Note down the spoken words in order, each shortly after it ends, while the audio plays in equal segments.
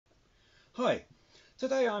Hi,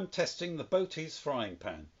 today I'm testing the Boaties Frying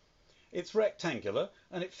Pan. It's rectangular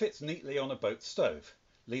and it fits neatly on a boat stove,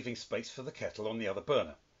 leaving space for the kettle on the other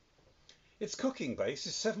burner. Its cooking base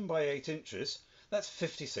is 7 by 8 inches, that's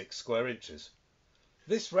 56 square inches.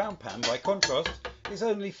 This round pan, by contrast, is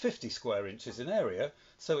only 50 square inches in area,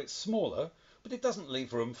 so it's smaller, but it doesn't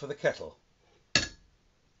leave room for the kettle.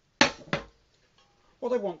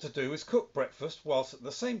 What I want to do is cook breakfast whilst at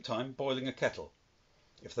the same time boiling a kettle.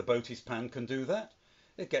 If the Boaties pan can do that,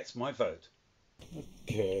 it gets my vote.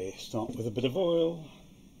 Okay, start with a bit of oil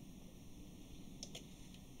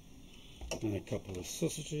and a couple of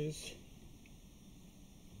sausages.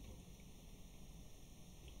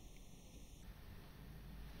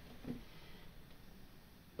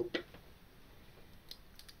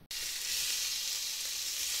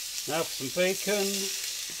 Now for some bacon.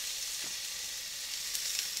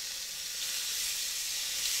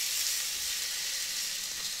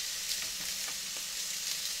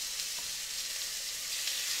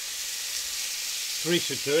 Three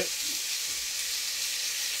should do it.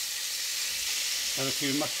 And a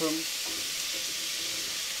few mushrooms.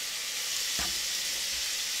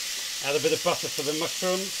 Add a bit of butter for the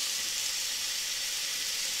mushrooms.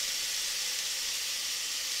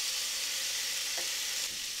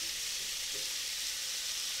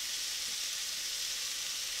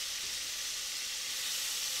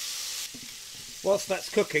 Whilst that's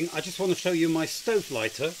cooking, I just want to show you my stove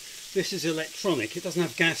lighter. This is electronic. It doesn't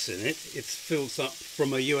have gas in it. It fills up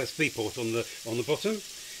from a USB port on the bottom,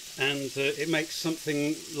 and it makes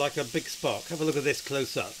something like a big spark. Have a look at this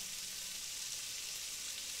close up.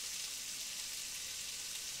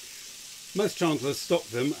 Most chandlers stock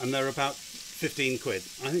them, and they're about 15 quid.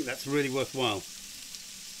 I think that's really worthwhile.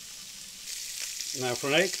 Now for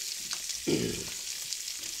an egg.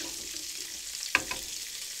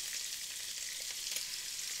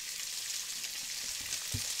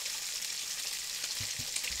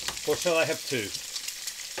 Or shall I have two?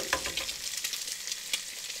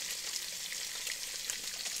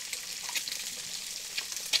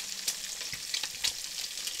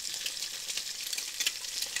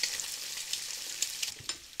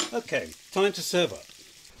 Okay, time to serve up.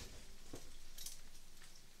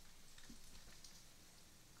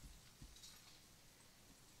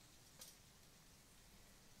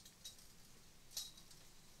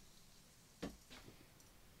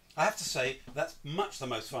 I have to say, that's much the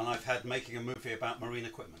most fun I've had making a movie about marine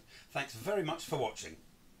equipment. Thanks very much for watching.